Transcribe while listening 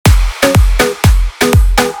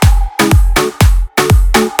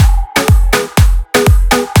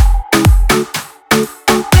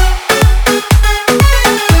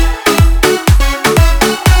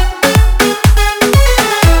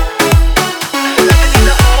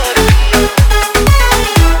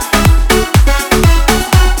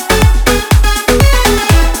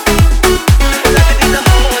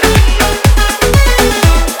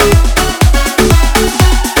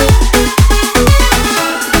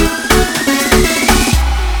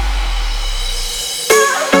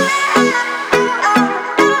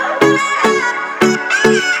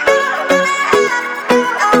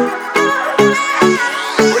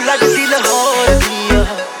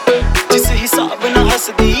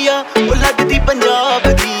हसदी आ ओ लगदी पंजाब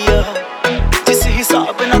दी आ जिस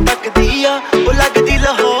हिसाब ना तकदी आ ओ लगदी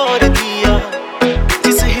लाहौर दी आ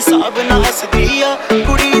जिस हिसाब ना हसदी आ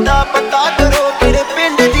कुड़ी दा पता करो किहड़े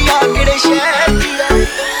पिंड दी आ किहड़े शहर दी आ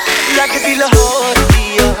लगदी लाहौर दी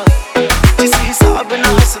आ जिस हिसाब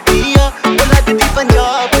ना हसदी आ ओ लगदी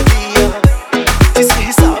पंजाब दी आ जिस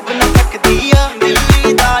हिसाब ना तकदी आ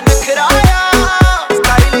दिल्ली दा नखरा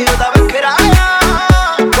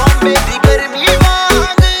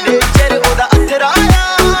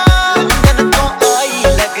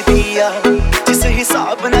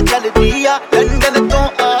लंदन तो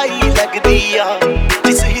आई लगदी आ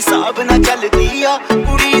जिस हिसाब ना चलदी आ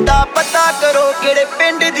कुड़ी दा पता करो किहड़े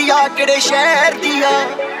पिंड दी आ किहड़े शहर दी आ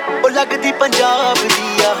ओ लगदी पंजाब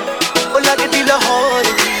दी आ ओ लगदी लाहौर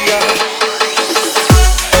दी आ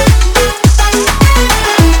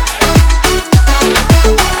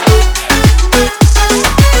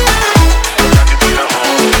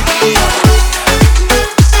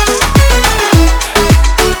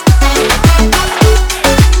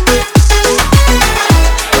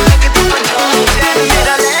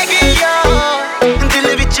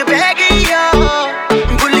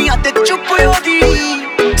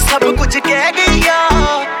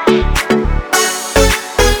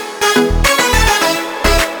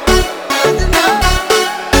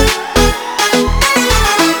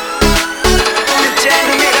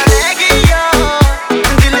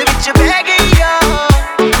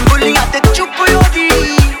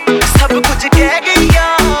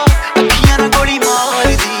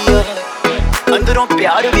अंदरों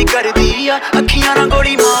प्यार भी कर दिया अखियां ना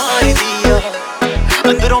गोली मार दिया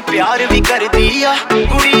अंदरों प्यार भी कर दिया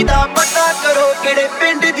कुड़ी दा पता करो किहड़े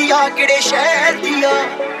पिंड दी आ किहड़े शहर दी आ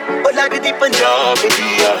ओ लगदी पंजाब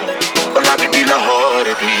दी आ ओ लगदी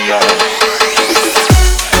लाहौर दी आ